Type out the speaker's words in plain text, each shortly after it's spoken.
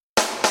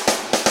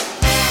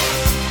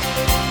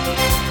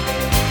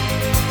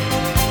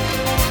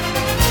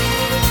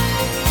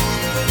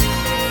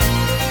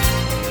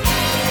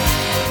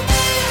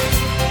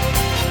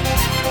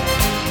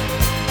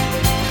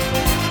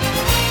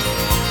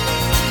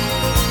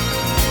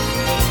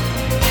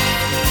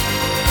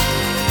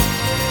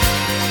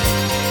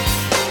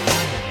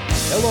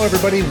Hello,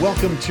 everybody.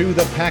 Welcome to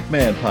the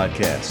PAC-Man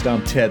Podcast.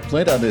 I'm Ted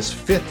Flint. On this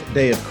fifth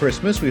day of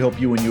Christmas, we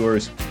hope you and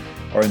yours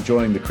are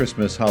enjoying the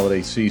Christmas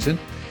holiday season.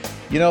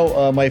 You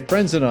know, my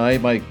friends and I,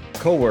 my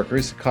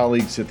co-workers,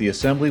 colleagues at the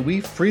Assembly,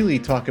 we freely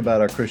talk about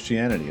our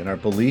Christianity and our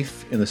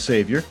belief in the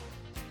Savior.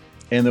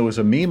 And there was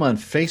a meme on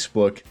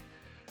Facebook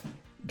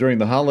during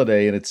the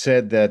holiday, and it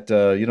said that,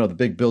 the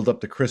big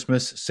build-up to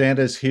Christmas,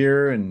 Santa's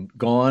here and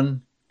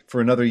gone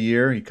for another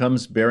year. He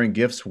comes bearing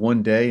gifts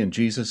one day, and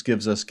Jesus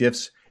gives us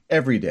gifts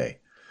every day.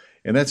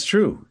 And that's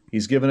true.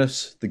 He's given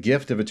us the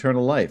gift of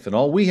eternal life, and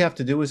all we have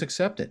to do is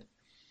accept it.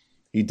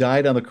 He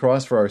died on the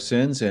cross for our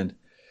sins, and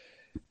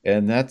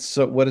that's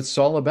what it's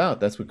all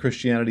about. That's what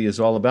Christianity is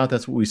all about.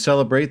 That's what we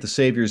celebrate, the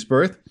Savior's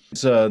birth.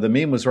 The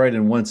meme was right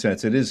in one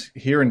sense. It is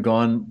here and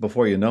gone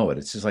before you know it.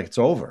 It's just like it's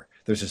over.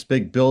 There's this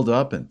big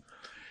build-up, and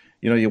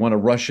you want to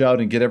rush out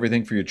and get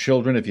everything for your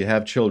children if you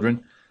have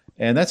children.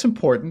 And that's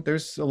important.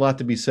 There's a lot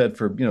to be said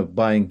for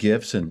buying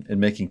gifts and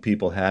making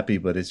people happy,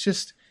 but it's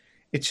just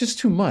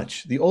too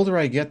much. The older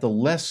I get, the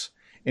less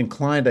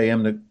inclined I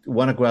am to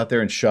want to go out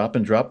there and shop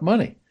and drop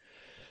money,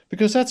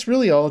 because that's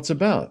really all it's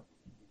about.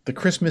 The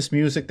Christmas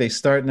music, they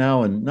start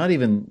now, and not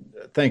even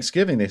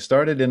Thanksgiving. They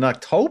started in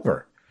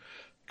October.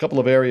 A couple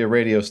of area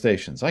radio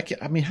stations. I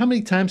mean, how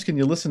many times can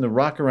you listen to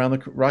Rocking Around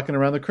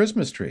the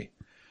Christmas Tree,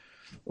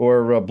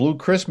 or Blue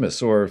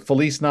Christmas, or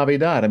Feliz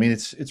Navidad? I mean,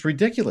 it's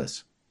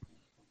ridiculous.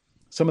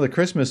 Some of the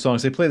Christmas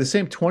songs, they play the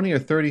same 20 or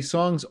 30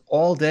 songs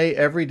all day,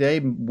 every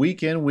day,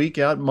 week in, week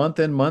out, month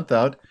in, month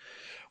out.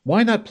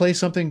 Why not play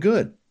something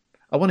good?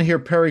 I want to hear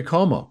Perry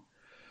Como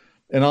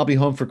and I'll Be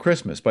Home for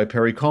Christmas by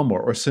Perry Como,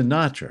 or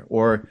Sinatra,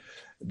 or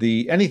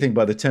anything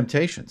by the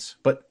Temptations.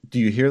 But do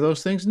you hear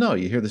those things? No,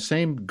 you hear the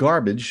same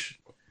garbage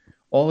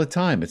all the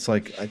time. It's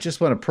like, I just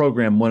want to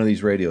program one of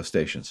these radio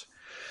stations.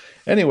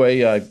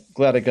 Anyway,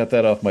 glad I got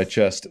that off my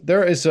chest.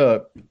 There is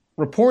a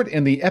report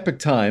in the Epoch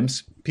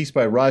Times, piece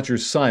by Roger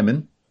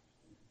Simon.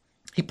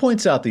 He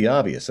points out the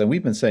obvious, and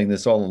we've been saying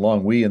this all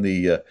along. We in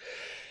the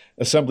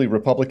Assembly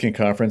Republican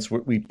Conference,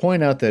 we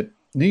point out that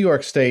New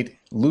York State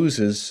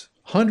loses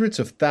hundreds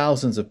of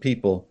thousands of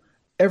people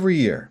every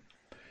year.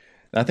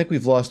 And I think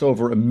we've lost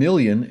over 1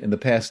 million in the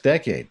past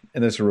decade.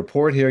 And there's a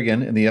report here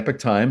again in the Epoch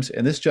Times,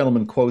 and this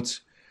gentleman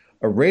quotes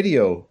a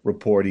radio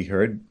report he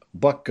heard,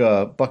 Buck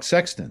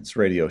Sexton's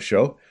radio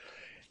show,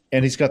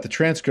 and he's got the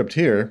transcript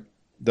here,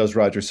 does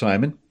Roger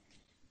Simon,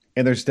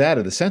 and there's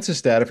data, the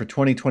census data for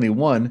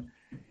 2021,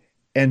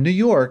 and New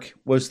York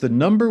was the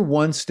number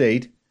one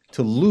state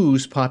to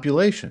lose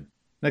population.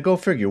 Now go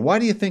figure. Why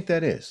do you think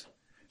that is?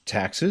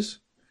 Taxes,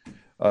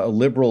 a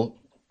liberal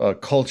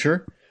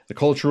culture, the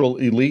cultural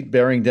elite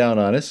bearing down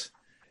on us.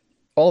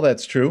 All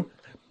that's true.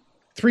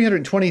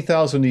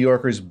 320,000 New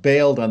Yorkers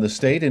bailed on the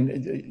state,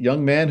 and a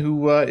young man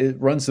who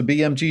runs the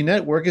BMG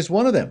network is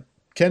one of them.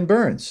 Ken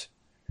Burns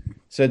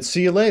said,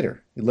 see you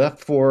later. He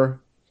left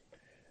for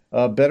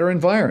better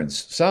environs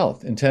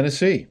south in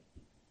Tennessee.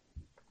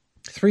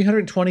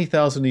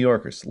 320,000 New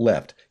Yorkers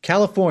left.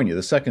 California,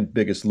 the second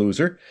biggest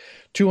loser,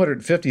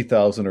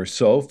 250,000 or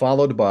so,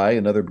 followed by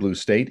another blue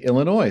state,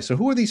 Illinois. So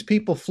who are these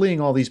people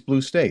fleeing all these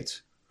blue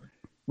states?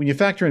 When you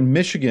factor in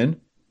Michigan,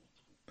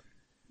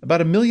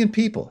 about 1 million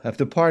people have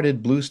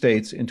departed blue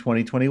states in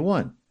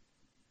 2021.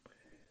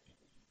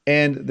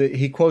 And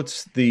he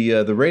quotes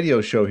the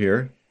radio show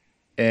here,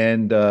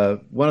 and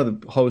one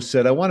of the hosts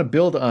said, I want to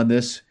build on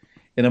this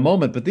in a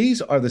moment, but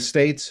these are the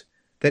states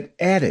that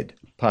added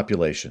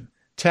population.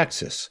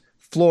 Texas,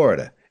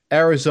 Florida,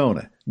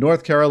 Arizona,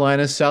 North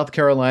Carolina, South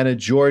Carolina,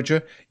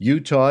 Georgia,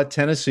 Utah,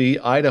 Tennessee,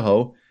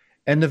 Idaho,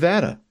 and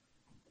Nevada.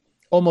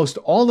 Almost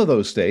all of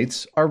those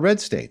states are red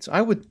states.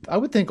 I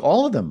would think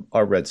all of them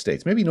are red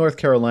states. Maybe North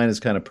Carolina is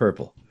kind of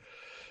purple.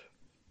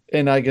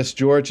 And I guess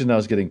Georgia now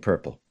is getting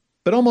purple.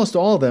 But almost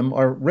all of them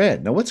are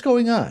red. Now, what's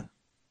going on?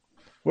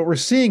 What we're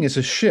seeing is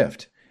a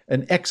shift,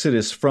 an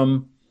exodus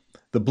from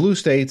the blue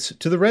states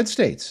to the red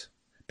states.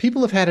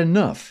 People have had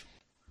enough.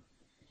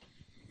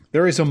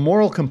 There is a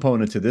moral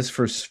component to this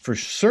for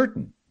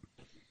certain,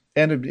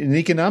 and an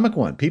economic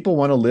one. People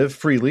want to live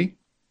freely.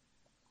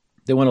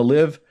 They want to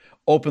live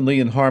openly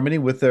in harmony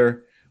with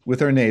their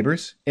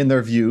neighbors in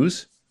their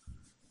views.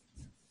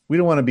 We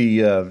don't want to be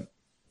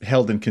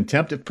held in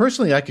contempt.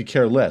 Personally, I could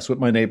care less what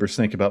my neighbors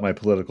think about my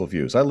political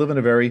views. I live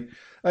in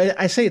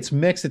I say it's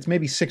mixed. It's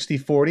maybe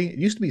 60-40. It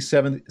used to be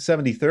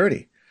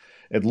 70-30,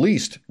 at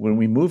least when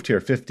we moved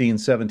here 15,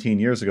 17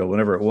 years ago,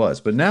 whenever it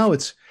was. But now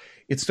it's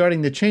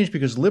starting to change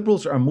because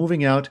liberals are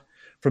moving out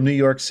from New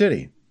York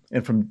City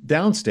and from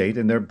downstate,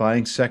 and they're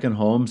buying second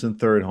homes and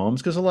third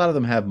homes because a lot of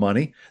them have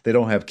money. They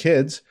don't have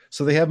kids,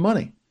 so they have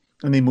money.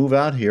 And they move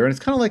out here, and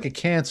it's kind of like a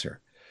cancer.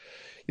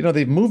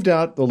 They've moved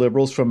out, the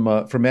liberals, from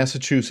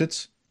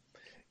Massachusetts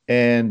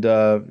and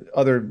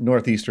other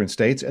northeastern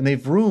states, and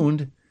they've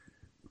ruined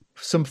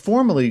some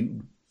formerly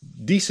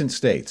decent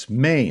states.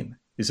 Maine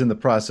is in the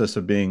process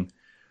of being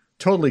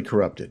totally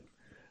corrupted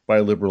by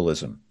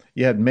liberalism.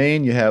 You had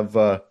Maine, you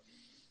have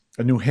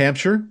New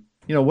Hampshire.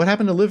 What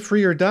happened to Live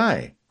Free or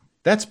Die?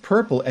 That's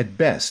purple at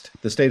best,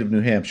 the state of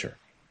New Hampshire.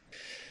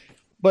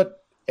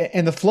 But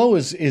And the flow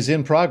is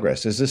in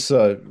progress, as this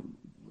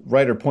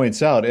writer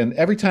points out. And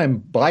every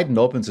time Biden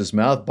opens his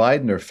mouth,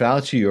 Biden or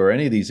Fauci or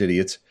any of these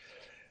idiots,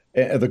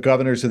 the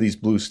governors of these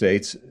blue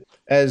states,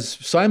 as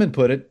Simon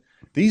put it,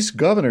 these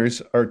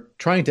governors are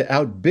trying to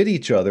outbid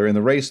each other in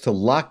the race to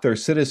lock their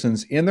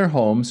citizens in their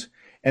homes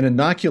and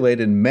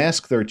inoculate and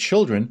mask their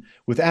children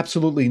with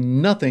absolutely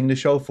nothing to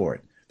show for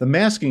it. The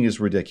masking is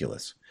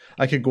ridiculous.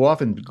 I could go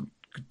off and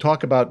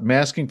talk about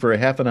masking for a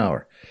half an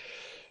hour.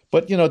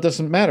 But, it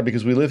doesn't matter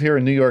because we live here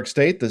in New York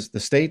State. The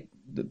state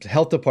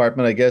health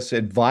department, I guess,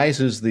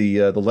 advises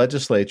the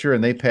legislature,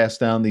 and they pass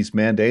down these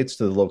mandates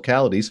to the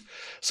localities.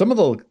 Some of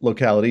the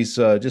localities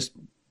just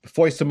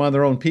foist them on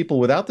their own people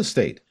without the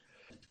state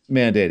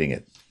mandating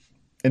it.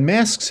 And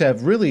masks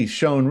have really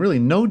shown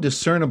no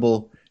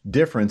discernible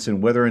difference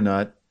in whether or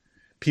not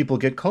people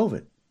get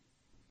COVID.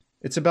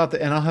 It's about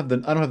and I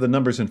don't have the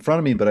numbers in front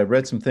of me, but I've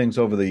read some things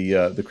over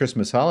the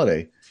Christmas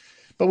holiday.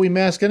 But we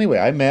mask anyway.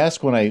 I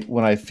mask when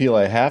I feel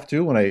I have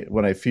to,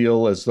 when I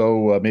feel as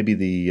though maybe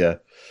the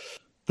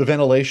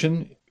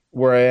ventilation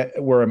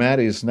where I'm at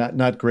is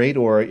not great,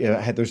 or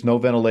there's no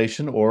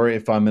ventilation, or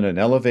if I'm in an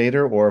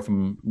elevator, or if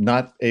I'm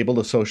not able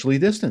to socially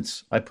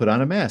distance, I put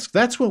on a mask.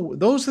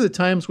 Those are the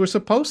times we're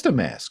supposed to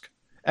mask,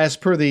 as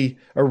per the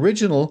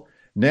original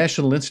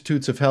National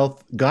Institutes of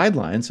Health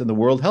guidelines and the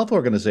World Health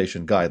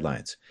Organization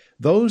guidelines.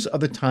 Those are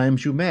the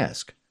times you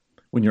mask,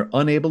 when you're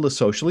unable to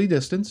socially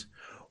distance,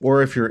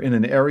 or if you're in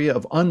an area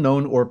of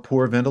unknown or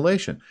poor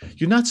ventilation.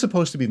 You're not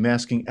supposed to be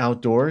masking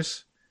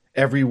outdoors,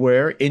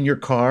 everywhere, in your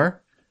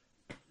car.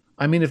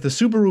 I mean, if the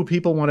Subaru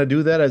people want to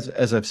do that,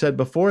 as I've said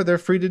before, they're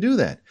free to do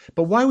that.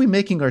 But why are we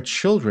making our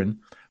children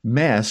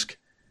mask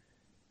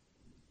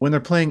when they're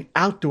playing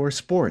outdoor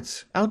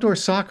sports, outdoor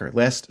soccer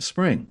last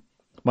spring?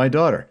 My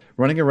daughter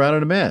running around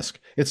in a mask.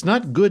 It's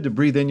not good to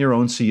breathe in your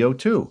own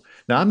CO2.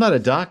 Now, I'm not a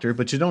doctor,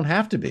 but you don't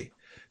have to be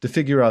to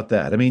figure out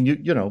that. I mean,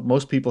 you know,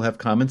 most people have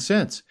common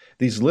sense.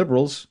 These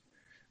liberals,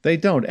 they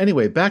don't.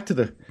 Anyway, back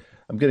to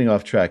I'm getting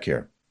off track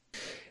here.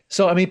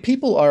 So, I mean,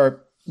 people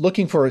are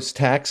looking for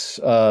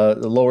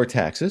lower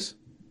taxes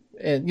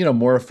and, you know,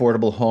 more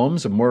affordable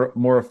homes, a more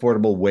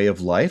affordable way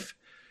of life.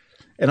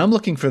 And I'm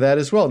looking for that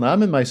as well. Now,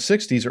 I'm in my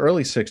 60s,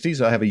 early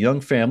 60s. I have a young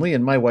family,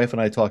 and my wife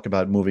and I talk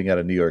about moving out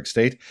of New York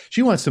State.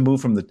 She wants to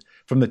move from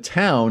the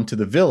town to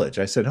the village.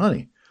 I said,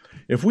 honey,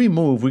 if we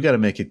move, we got to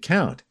make it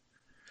count.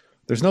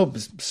 There's no,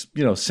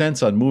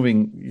 sense on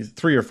moving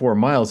 3 or 4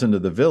 miles into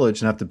the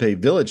village and have to pay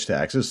village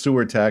taxes,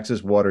 sewer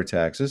taxes, water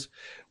taxes,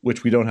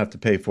 which we don't have to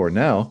pay for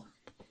now.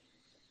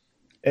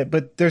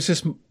 But there's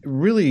this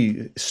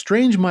really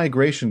strange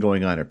migration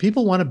going on here.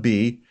 People want to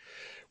be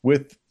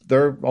with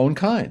their own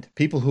kind,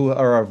 people who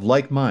are of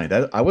like mind.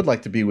 I would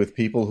like to be with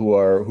people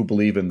who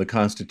believe in the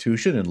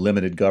Constitution and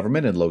limited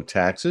government and low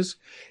taxes,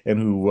 and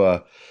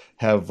who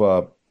have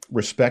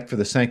respect for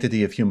the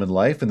sanctity of human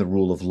life and the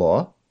rule of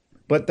law.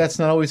 But that's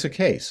not always the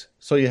case.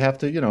 So you have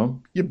to,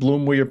 you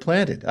bloom where you're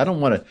planted. I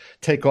don't want to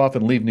take off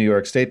and leave New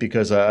York State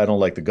because I don't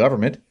like the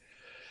government.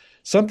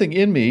 Something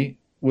in me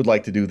would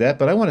like to do that,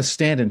 but I want to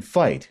stand and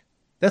fight.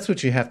 That's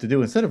what you have to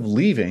do. Instead of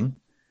leaving,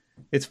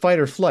 it's fight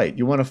or flight.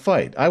 You want to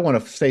fight. I want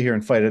to stay here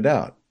and fight it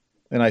out.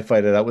 And I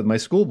fight it out with my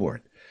school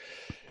board.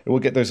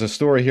 There's a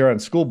story here on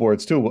school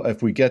boards too,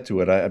 if we get to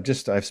it.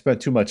 I've spent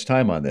too much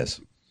time on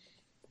this.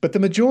 But the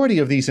majority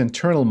of these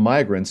internal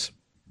migrants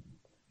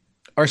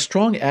are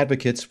strong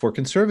advocates for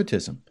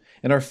conservatism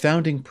and our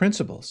founding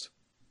principles.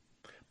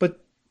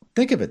 But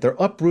think of it, they're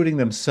uprooting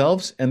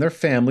themselves and their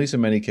families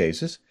in many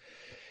cases,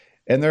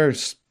 and they're,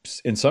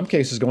 in some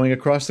cases, going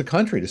across the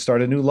country to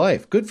start a new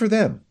life. Good for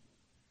them.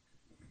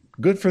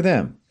 Good for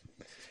them.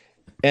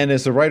 And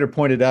as the writer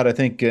pointed out, I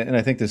think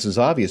this is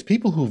obvious,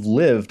 people who've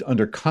lived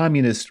under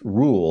communist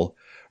rule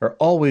are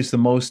always the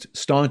most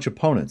staunch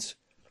opponents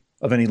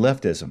of any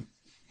leftism.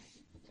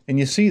 And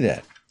you see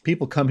that.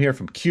 People come here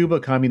from Cuba,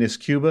 communist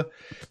Cuba.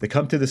 They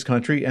come to this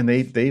country and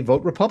they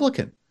vote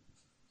Republican.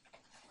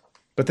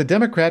 But the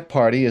Democrat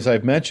Party, as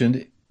I've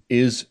mentioned,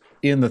 is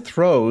in the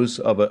throes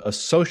of a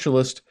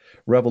socialist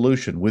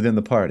revolution within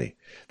the party.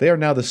 They are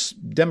now the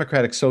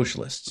Democratic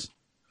Socialists.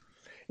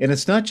 And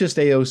it's not just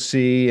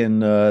AOC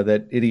and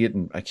that idiot,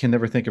 and I can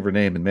never think of her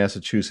name, in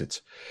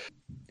Massachusetts,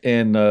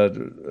 and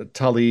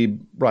Tlaib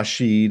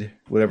Rashid,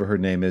 whatever her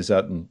name is,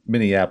 out in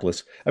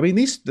Minneapolis. I mean,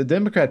 the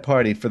Democrat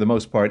Party, for the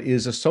most part,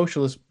 is a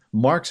socialist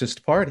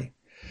Marxist party.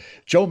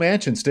 Joe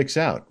Manchin sticks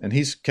out, and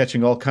he's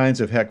catching all kinds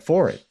of heck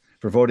for it,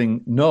 for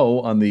voting no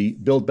on the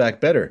Build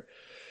Back Better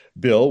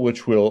bill,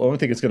 which only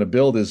thing it's going to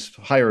build is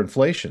higher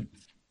inflation.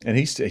 And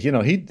he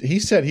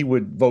said he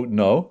would vote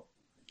no,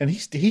 and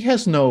he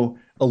has no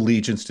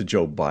allegiance to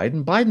Joe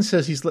Biden. Biden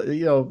says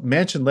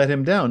Manchin let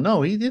him down.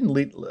 No, he didn't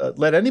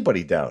let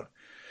anybody down.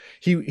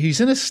 He's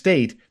in a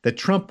state that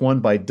Trump won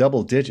by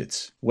double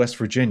digits, West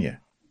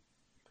Virginia.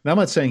 Now, I'm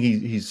not saying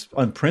he's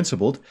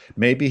unprincipled.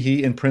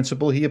 Maybe in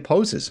principle, he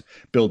opposes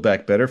Build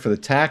Back Better for the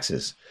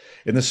taxes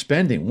and the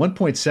spending.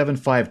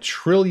 $1.75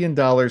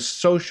 trillion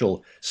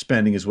social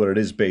spending is what it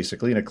is,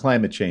 basically, in a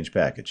climate change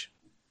package.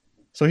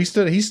 So he's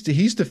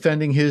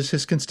defending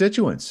his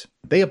constituents.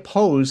 They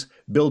oppose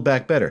Build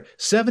Back Better.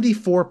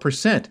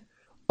 74%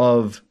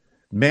 of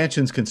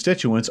Manchin's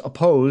constituents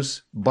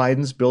oppose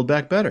Biden's Build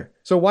Back Better.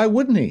 So why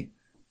wouldn't he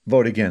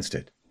vote against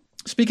it?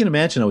 Speaking of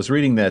Manchin, I was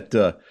reading that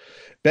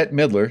Bette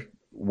Midler,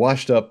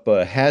 washed up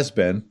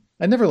has-been.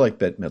 I never liked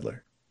Bette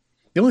Midler.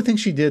 The only thing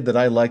she did that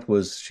I liked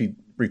was she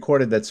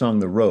recorded that song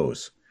The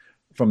Rose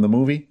from the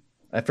movie.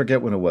 I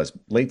forget when it was,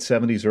 late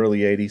 70s, early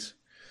 80s.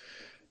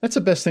 That's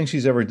the best thing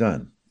she's ever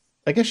done.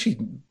 I guess she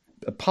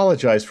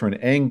apologized for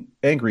an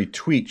angry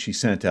tweet she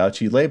sent out.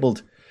 She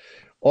labeled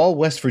all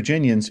West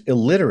Virginians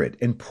illiterate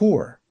and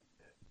poor.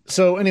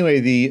 So anyway,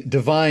 the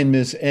divine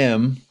Ms.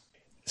 M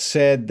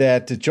said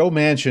that Joe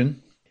Manchin,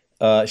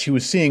 she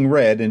was seeing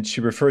red, and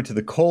she referred to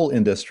the coal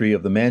industry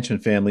of the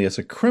Manchin family as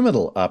a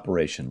criminal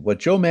operation. What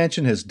Joe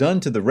Manchin has done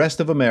to the rest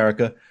of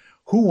America,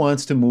 who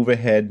wants to move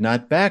ahead,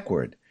 not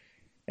backward?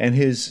 And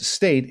his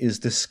state is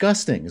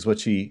disgusting, is what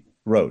she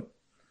wrote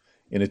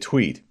in a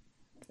tweet.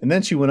 And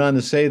then she went on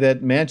to say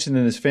that Manchin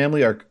and his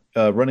family are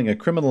running a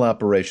criminal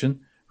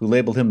operation, who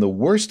labeled him the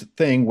worst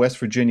thing West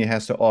Virginia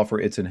has to offer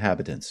its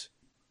inhabitants.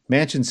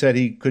 Manchin said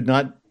he could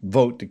not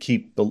vote to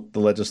keep the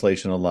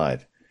legislation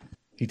alive.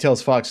 He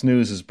tells Fox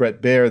News'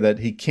 Brett Baer that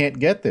he can't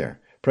get there.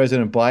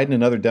 President Biden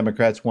and other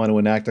Democrats want to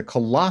enact a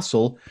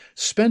colossal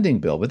spending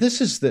bill. But this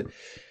is the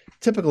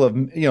typical of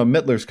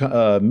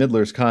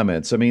Midler's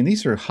comments. I mean,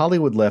 these are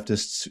Hollywood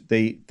leftists.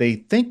 They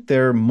think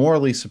they're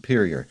morally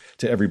superior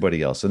to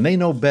everybody else, and they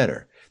know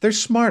better. They're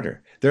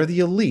smarter. They're the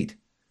elite.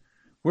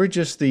 We're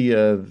just the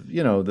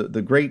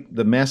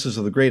masses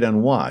of the great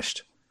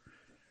unwashed.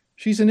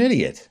 She's an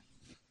idiot,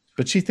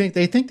 but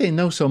they think they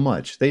know so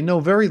much. They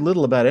know very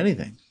little about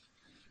anything.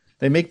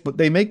 They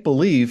make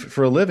believe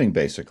for a living,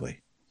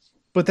 basically.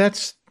 But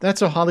that's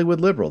a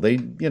Hollywood liberal.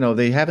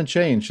 They haven't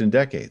changed in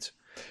decades.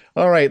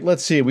 All right,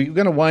 let's see. We're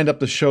going to wind up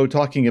the show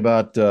talking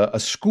about a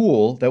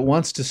school that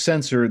wants to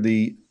censor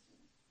the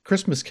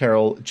Christmas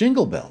carol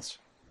Jingle Bells.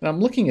 Now, I'm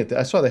looking at that.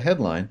 I saw the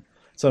headline.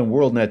 It's on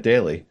WorldNet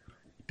Daily,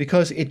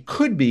 because it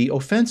could be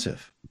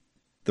offensive.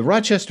 The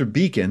Rochester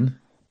Beacon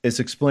is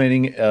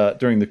explaining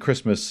during the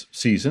Christmas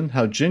season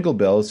how Jingle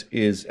Bells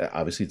is,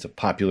 obviously it's a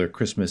popular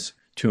Christmas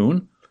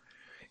tune.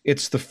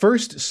 It's the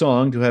first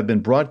song to have been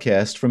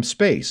broadcast from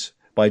space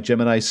by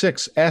Gemini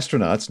 6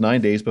 astronauts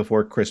 9 days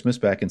before Christmas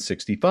back in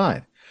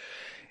 '65.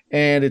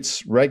 And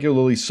it's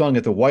regularly sung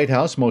at the White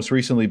House, most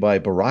recently by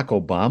Barack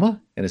Obama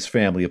and his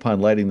family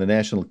upon lighting the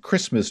national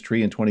Christmas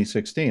tree in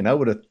 2016. I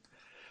would have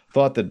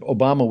thought that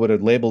Obama would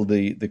have labeled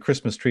the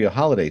Christmas tree a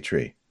holiday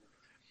tree.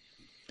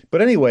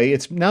 But anyway,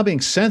 it's now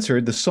being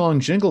censored, the song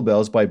Jingle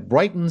Bells, by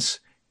Brighton's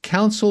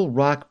Council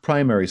Rock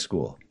Primary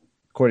School,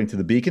 according to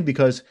the Beacon,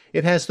 because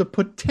it has the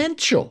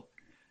potential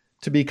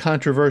to be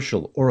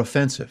controversial or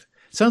offensive.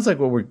 It sounds like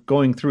what we're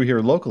going through here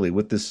locally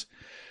with this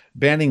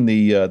banning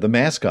the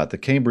mascot, the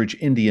Cambridge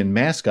Indian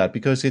mascot,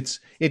 because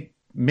it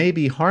may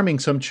be harming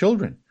some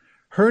children,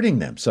 hurting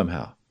them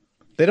somehow.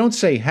 They don't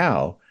say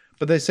how,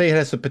 but they say it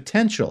has the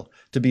potential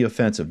to be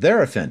offensive.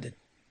 They're offended.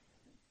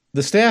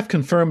 The staff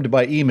confirmed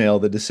by email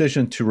the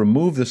decision to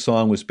remove the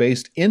song was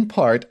based in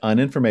part on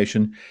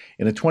information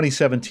in a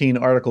 2017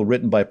 article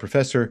written by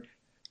Professor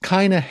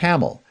Kyna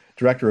Hamill,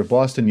 director of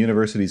Boston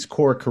University's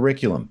core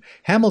curriculum.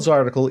 Hamill's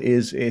article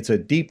it's a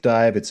deep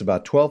dive. It's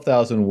about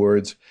 12,000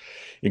 words,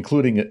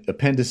 including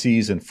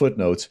appendices and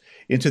footnotes,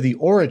 into the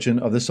origin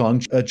of the song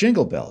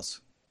Jingle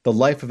Bells, the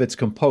life of its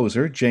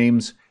composer,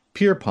 James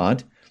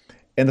Pierpont,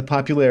 and the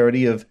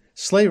popularity of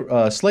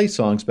sleigh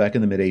songs back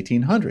in the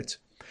mid-1800s.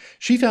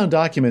 She found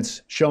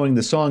documents showing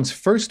the song's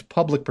first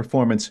public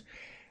performance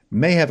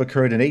may have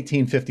occurred in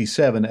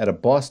 1857 at a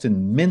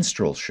Boston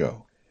minstrel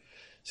show.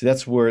 See,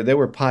 that's where they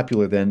were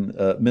popular then,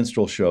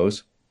 minstrel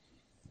shows.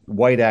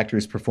 White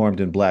actors performed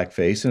in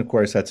blackface, and of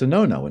course that's a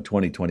no-no in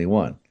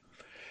 2021.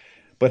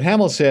 But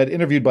Hamill said,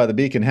 interviewed by the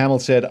Beacon, Hamill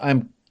said,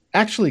 "I'm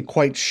actually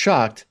quite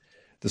shocked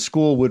the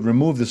school would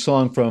remove the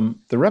song from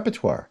the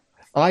repertoire.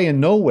 I in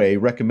no way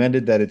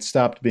recommended that it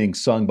stopped being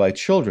sung by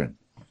children."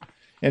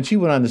 And she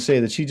went on to say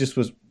that she just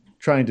was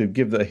trying to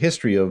give the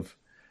history of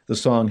the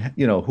song,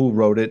 who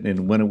wrote it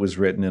and when it was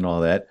written and all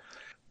that.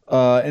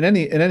 In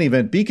any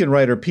event, Beacon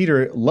writer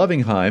Peter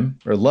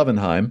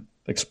Lovenheim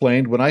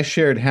explained, "When I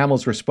shared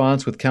Hamill's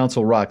response with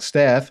Council Rock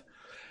staff,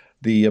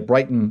 the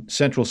Brighton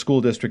Central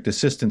School District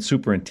Assistant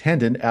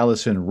Superintendent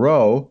Allison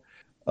Rowe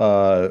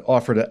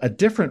offered a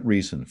different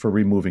reason for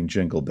removing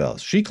Jingle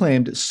Bells. She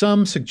claimed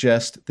some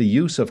suggest the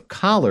use of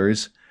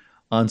collars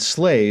on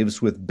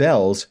slaves with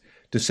bells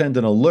to send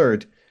an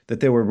alert that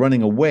they were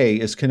running away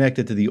is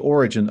connected to the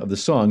origin of the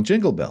song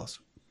Jingle Bells."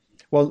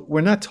 While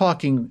we're not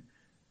taking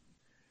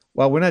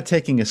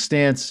a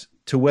stance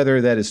to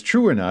whether that is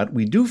true or not,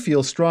 we do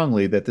feel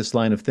strongly that this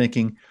line of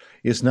thinking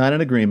is not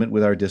in agreement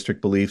with our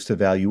district beliefs to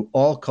value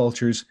all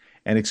cultures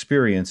and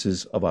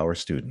experiences of our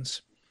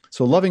students.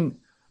 So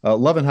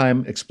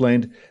Lovenheim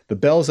explained the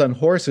bells on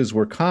horses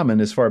were common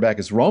as far back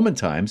as Roman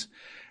times,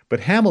 but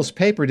Hamill's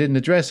paper didn't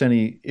address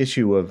any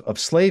issue of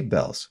slave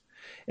bells.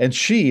 And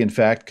she, in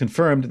fact,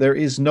 confirmed there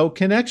is no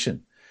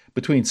connection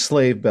between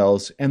Slave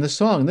Bells and the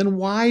song. Then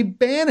why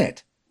ban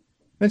it?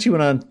 Then she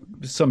went on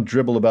some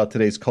dribble about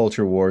today's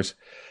culture wars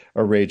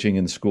are raging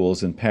in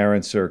schools and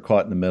parents are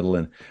caught in the middle,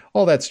 and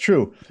all that's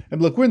true.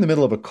 And look, we're in the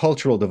middle of a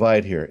cultural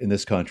divide here in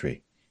this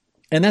country.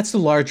 And that's the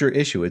larger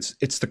issue.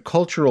 It's the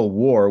cultural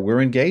war we're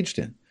engaged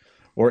in,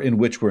 or in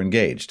which we're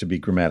engaged, to be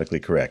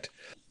grammatically correct.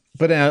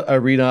 But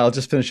Rena, I'll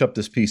just finish up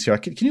this piece here.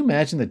 Can you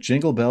imagine that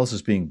Jingle Bells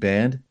is being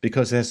banned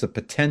because it has the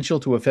potential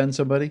to offend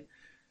somebody?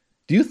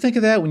 Do you think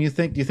of that when do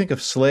you think of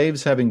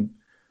slaves having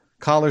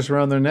collars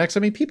around their necks?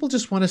 I mean, people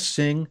just want to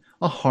sing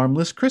a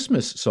harmless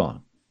Christmas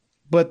song.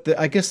 But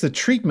I guess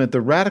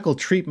the radical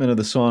treatment of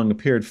the song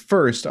appeared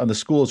first on the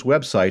school's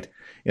website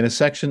in a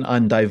section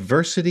on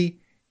diversity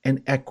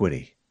and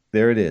equity.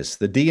 There it is,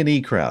 the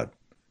D&E crowd.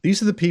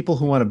 These are the people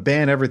who want to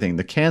ban everything,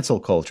 the cancel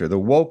culture, the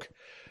woke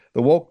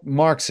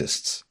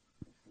Marxists,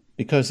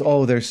 because,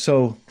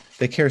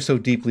 they care so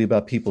deeply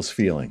about people's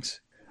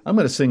feelings. I'm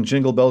going to sing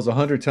Jingle Bells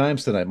 100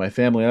 times tonight. My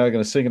family and I are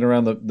going to sing it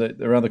around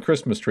the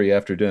Christmas tree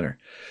after dinner.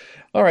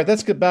 All right,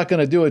 that's about going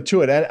to do it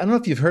to it. I don't know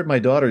if you've heard my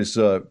daughter's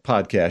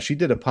podcast. She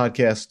did a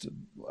podcast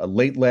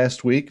late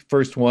last week,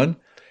 first one,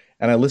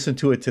 and I listened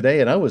to it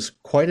today, and I was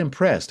quite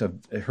impressed.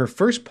 Her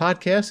first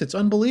podcast, it's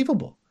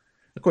unbelievable.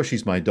 Of course,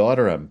 she's my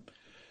daughter. I'm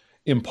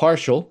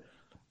impartial,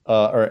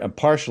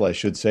 I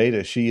should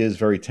say. She is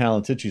very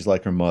talented. She's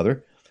like her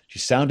mother. She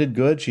sounded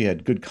good. She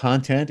had good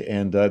content,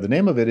 and the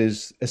name of it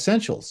is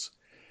Essentials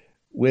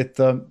with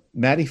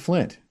Maddie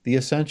Flint, The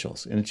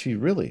Essentials. And she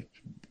really,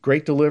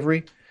 great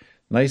delivery.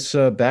 Nice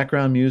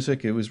background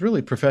music. It was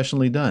really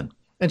professionally done.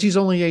 And she's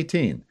only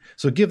 18.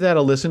 So give that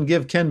a listen.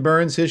 Give Ken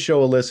Burns, his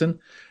show, a listen.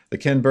 The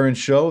Ken Burns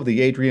Show,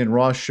 the Adrian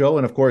Ross Show,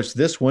 and of course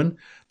this one,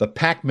 the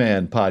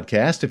PAC-Man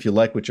Podcast. If you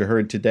like what you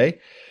heard today,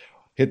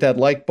 hit that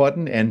like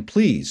button and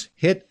please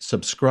hit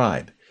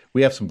subscribe.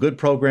 We have some good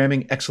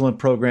programming, excellent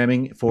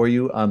programming for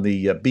you on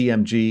the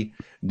BMG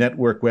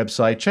Network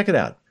website. Check it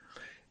out,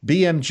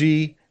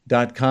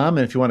 bmg.com.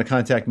 And if you want to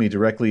contact me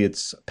directly,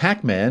 it's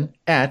PAC-Man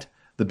at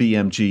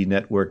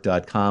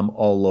thebmgnetwork.com,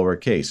 all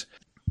lowercase.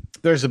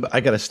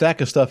 I got a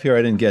stack of stuff here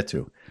I didn't get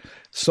to.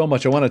 So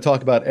much. I want to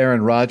talk about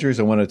Aaron Rodgers.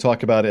 I want to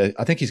talk about, I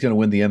think he's going to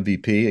win the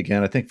MVP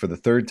again, I think for the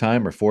third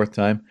time or fourth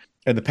time.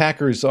 And the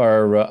Packers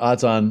are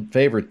odds-on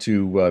favorite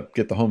to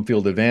get the home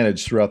field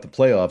advantage throughout the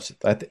playoffs.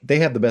 They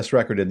have the best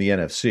record in the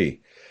NFC.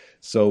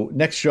 So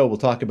next show, we'll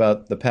talk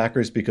about the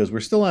Packers because we're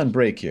still on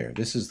break here.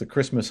 This is the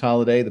Christmas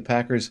holiday. The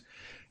Packers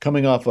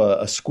coming off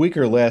a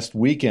squeaker last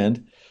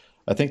weekend.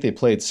 I think they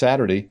played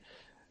Saturday.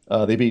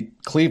 They beat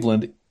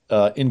Cleveland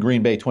in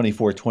Green Bay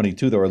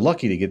 24-22. They were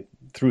lucky to get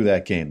through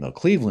that game, though.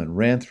 Cleveland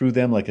ran through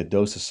them like a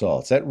dose of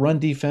salt. That run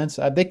defense,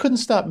 they couldn't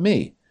stop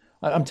me.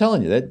 I'm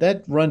telling you,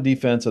 that run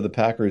defense of the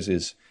Packers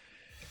it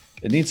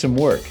needs some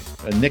work.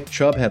 Nick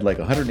Chubb had like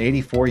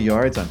 184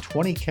 yards on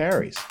 20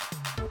 carries.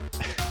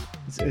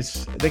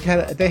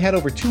 They had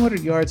over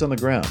 200 yards on the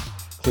ground,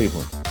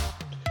 Cleveland.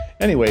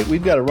 Anyway,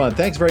 we've got to run.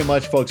 Thanks very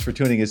much, folks, for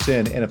tuning us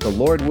in. And if the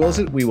Lord wills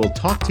it, we will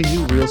talk to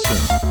you real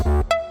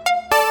soon.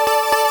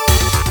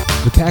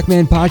 The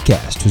PAC-Man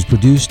Podcast was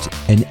produced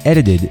and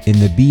edited in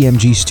the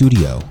BMG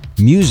studio.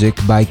 Music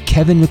by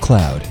Kevin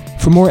MacLeod.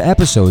 For more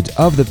episodes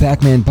of the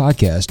PAC-Man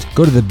Podcast,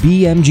 go to the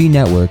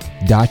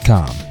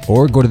bmgnetwork.com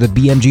or go to the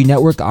BMG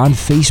Network on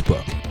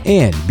Facebook.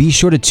 And be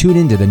sure to tune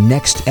in to the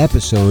next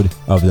episode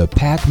of the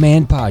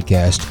PAC-Man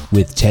Podcast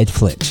with Ted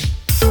Flint.